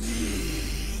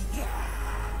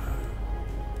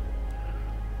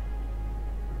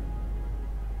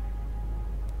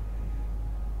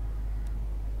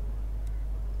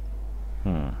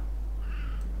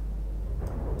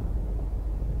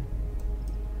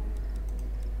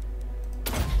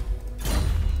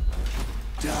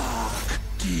 Dark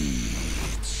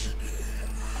deeds.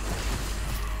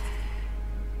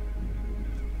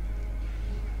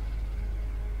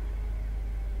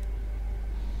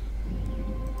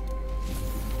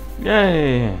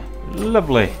 Yay!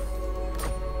 Lovely!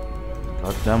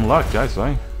 Goddamn luck, I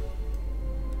say.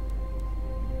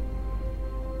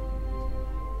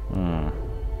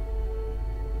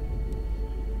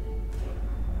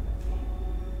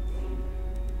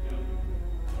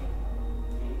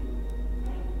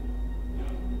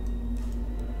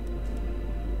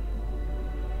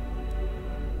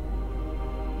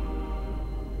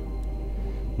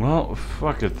 Well,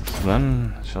 fuck it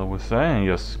then, shall we say, and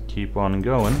just keep on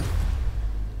going.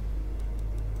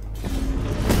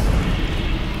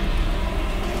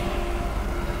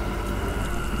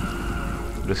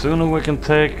 The sooner we can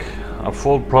take a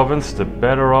full province, the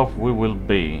better off we will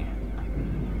be.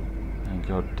 And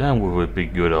goddamn, we will be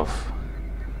good off.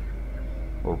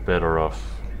 Or better off.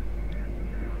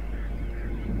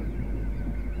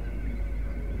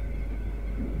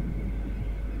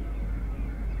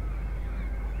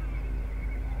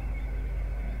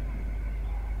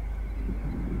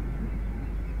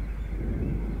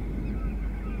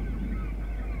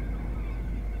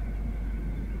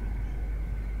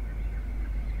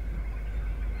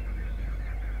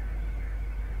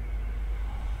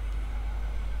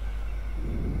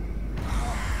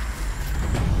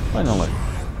 Finally.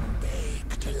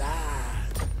 Baked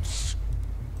lands.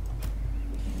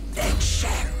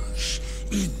 Exiles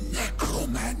in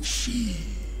necromancy.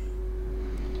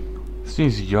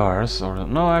 These yars, or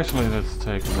no, actually, let's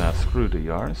take that. Screw the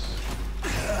yars.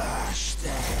 Curse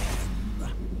them.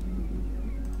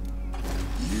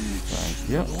 Thank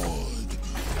you. Lord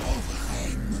of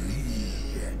Henry.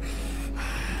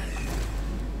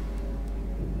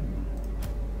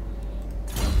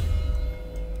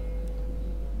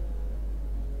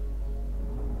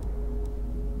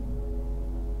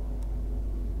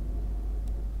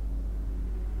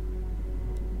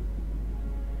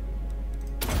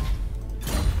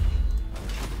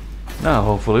 Now,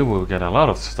 hopefully, we'll get a lot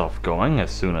of stuff going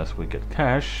as soon as we get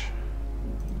cash.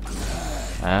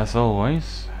 As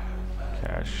always,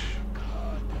 cash.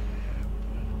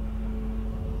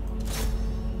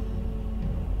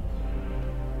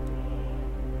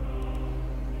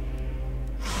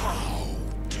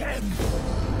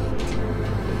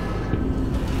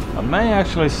 I may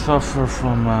actually suffer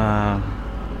from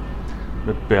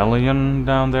rebellion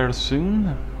down there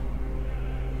soon.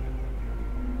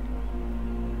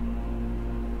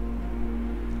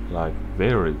 Like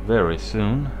very, very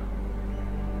soon.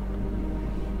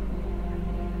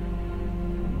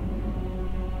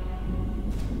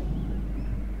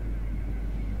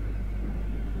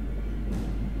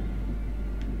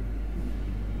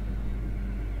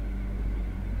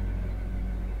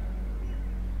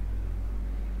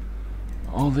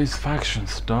 All these faction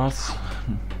starts.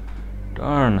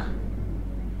 Darn.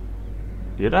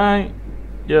 Did I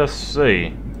just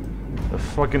see the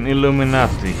fucking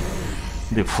Illuminati?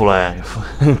 The flag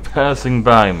passing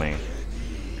by me.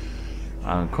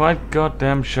 I'm quite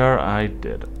goddamn sure I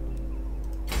did.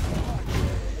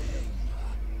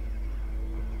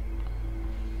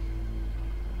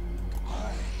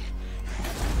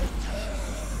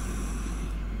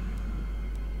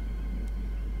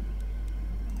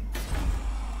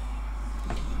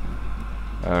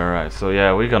 Alright, so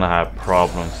yeah, we're gonna have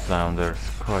problems down there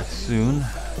quite soon.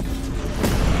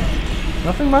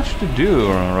 Nothing much to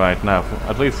do right now,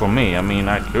 at least for me. I mean,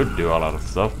 I could do a lot of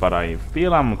stuff, but I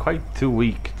feel I'm quite too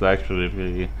weak to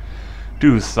actually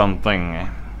do something.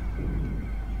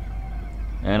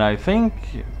 And I think,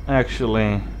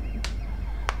 actually,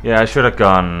 yeah, I should have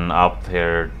gone up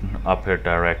here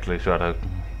directly. Should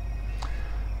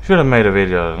have made a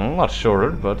video a lot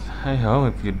shorter, but hey ho,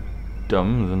 if you're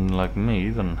dumb then like me,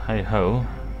 then hey ho,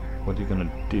 what are you gonna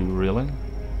do really?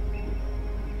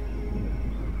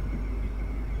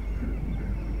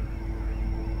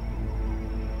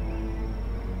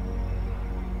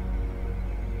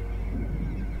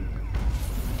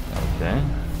 Okay.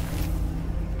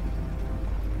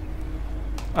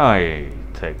 I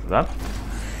take that.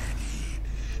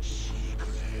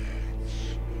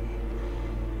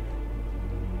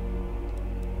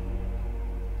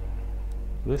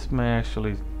 This may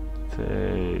actually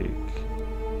take...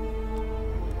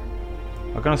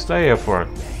 I'm gonna stay here for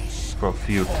a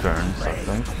few turns, I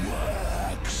think.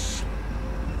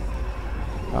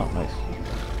 Oh, nice.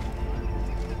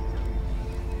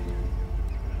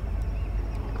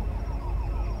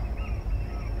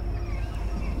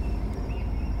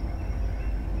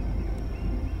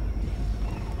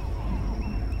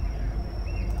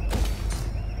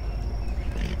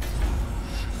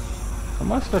 How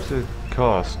much does it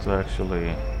cost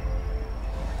actually?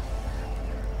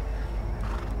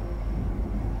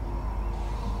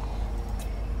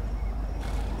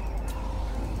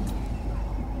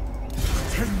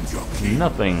 Defend your king.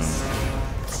 Nothing.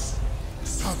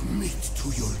 Submit to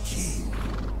your king.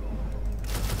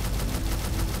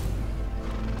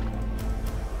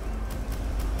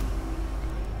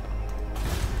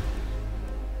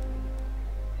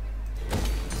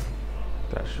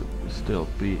 That should still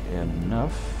be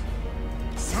enough.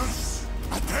 Sirs,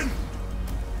 attend.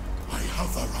 I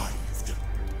have arrived.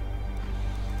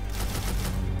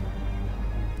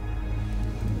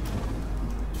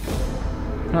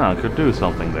 I could do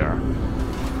something there.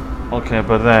 Okay,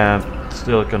 but that's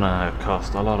still gonna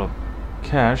cost a lot of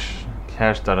cash.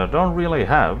 Cash that I don't really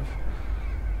have.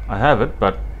 I have it,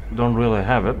 but don't really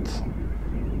have it.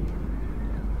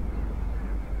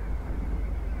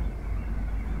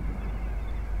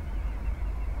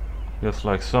 Just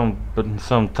like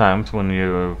sometimes when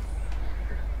you're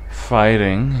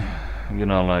fighting, you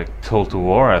know, like total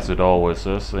war as it always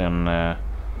is in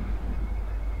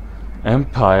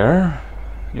Empire,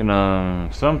 you know,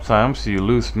 sometimes you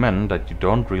lose men that you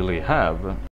don't really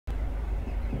have,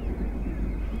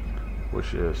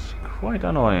 which is quite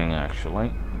annoying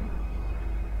actually.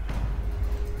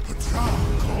 The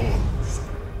trial calls.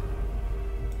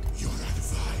 Your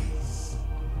advice.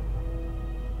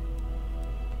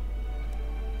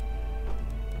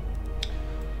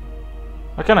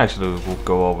 I can actually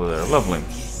go over there, lovely.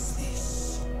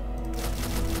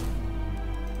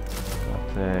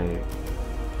 Okay.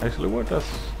 Actually, where does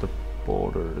the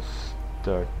border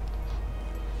start?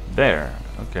 There,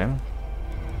 okay.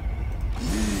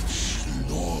 Rich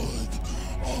Lord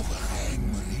of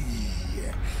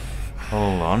Hungary.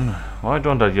 Hold on. Why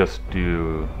don't I just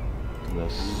do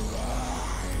this?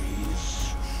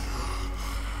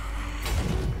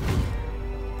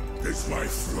 Is my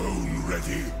throne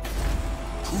ready?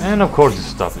 And of course, the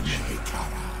stoppage.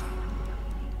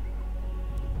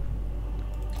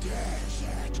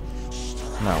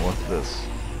 Now, what's this?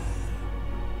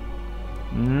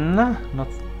 Nah, not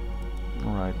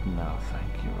right now.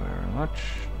 Thank you very much.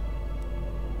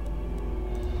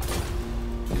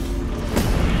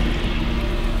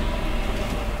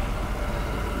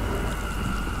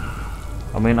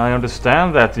 I mean, I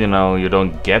understand that, you know, you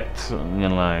don't get, you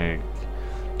know, like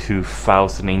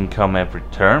 2,000 income every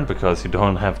turn because you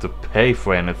don't have to pay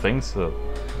for anything, so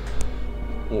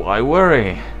why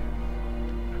worry?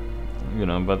 You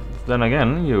know, but then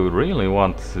again, you really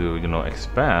want to, you know,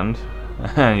 expand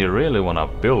and you really want to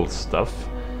build stuff.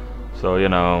 So, you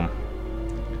know,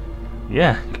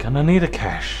 yeah, you're gonna need a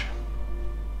cash.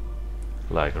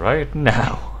 Like right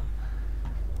now.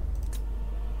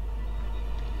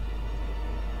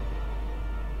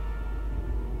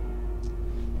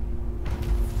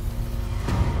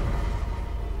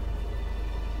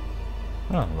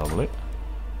 Oh, lovely.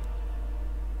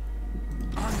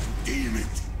 Undeem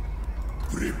it.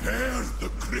 Prepare the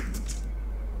crypt.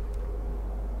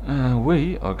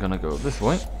 We are gonna go this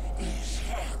way. Is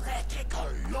heretical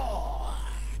law.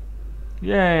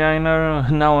 Yay, I know,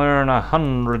 now earn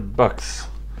 $100.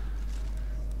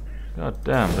 God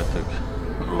damn, that took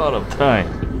a lot of time.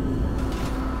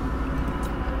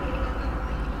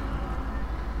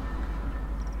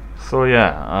 So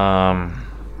yeah,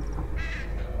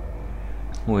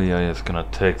 we are just gonna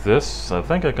take this. I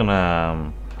think I'm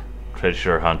gonna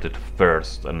treasure hunt it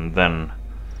first and then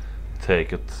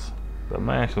take it. I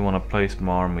may actually want to place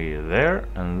my army there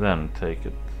and then take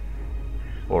it,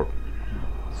 or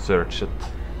search it.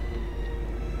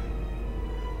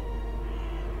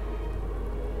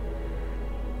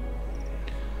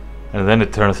 And then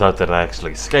it turns out that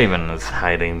actually Skaven is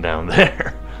hiding down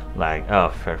there. Like, oh,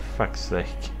 for fuck's sake.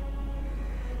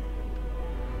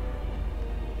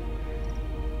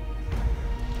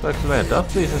 Actually, I don't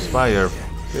please inspire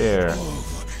fear.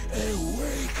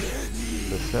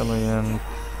 Sicilian.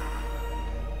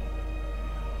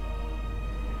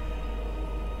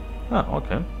 Oh,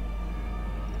 okay.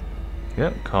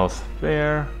 Yep, cause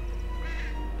fear.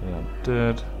 They are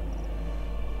dead.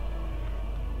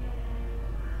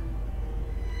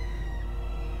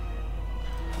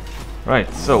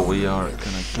 Right, so we are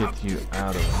gonna get you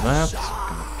out of that.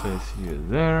 Gonna place you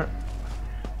there.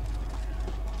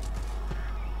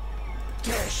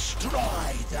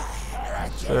 Destroy the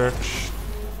heretic. Search.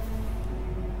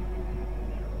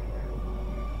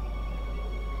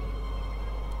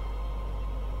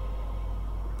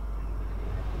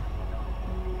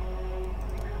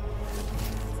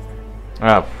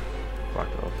 Ah,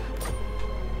 fuck off.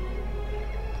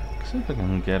 See if I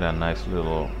can get a nice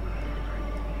little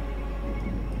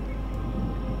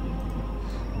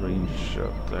range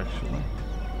shot actually.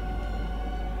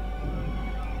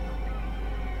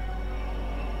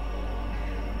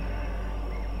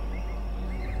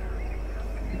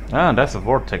 Ah, that's a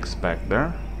vortex back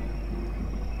there.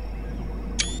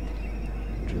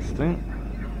 Interesting.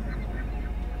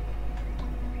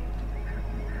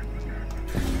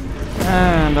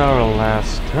 And our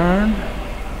last turn.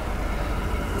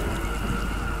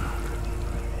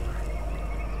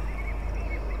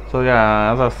 So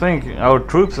yeah, as I think our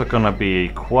troops are gonna be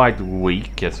quite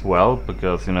weak as well,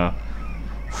 because, you know,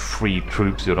 free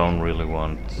troops you don't really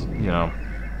want, you know.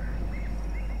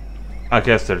 I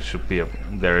guess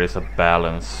there is a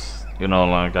balance, you know,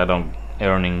 like I don't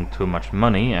earning too much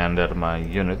money and that my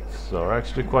units are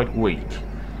actually quite weak.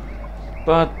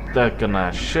 But that's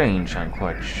gonna change, I'm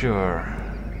quite sure.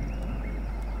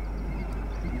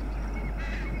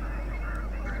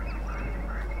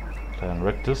 Then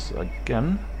Rectus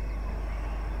again.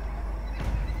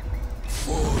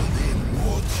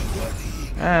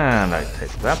 And I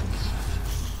take that.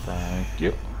 Thank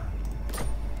you.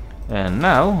 And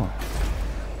now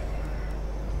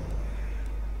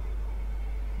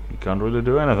you can't really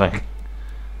do anything.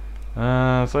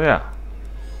 So yeah.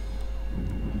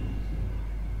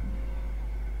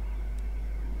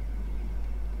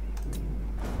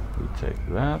 We take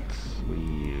that.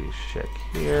 We check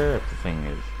here.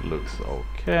 Everything looks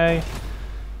okay.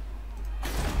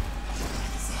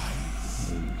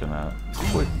 We're gonna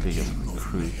quickly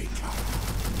recruit.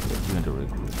 Get into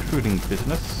recruiting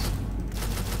business.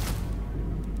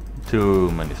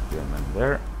 Too many spearmen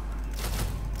there.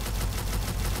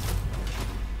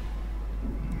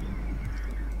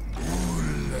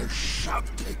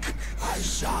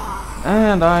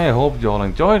 And I hope you all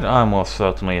enjoyed. I most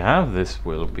certainly have. This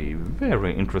will be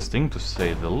very interesting to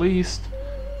say the least.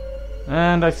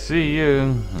 And I see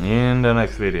you in the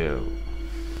next video.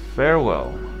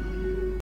 Farewell.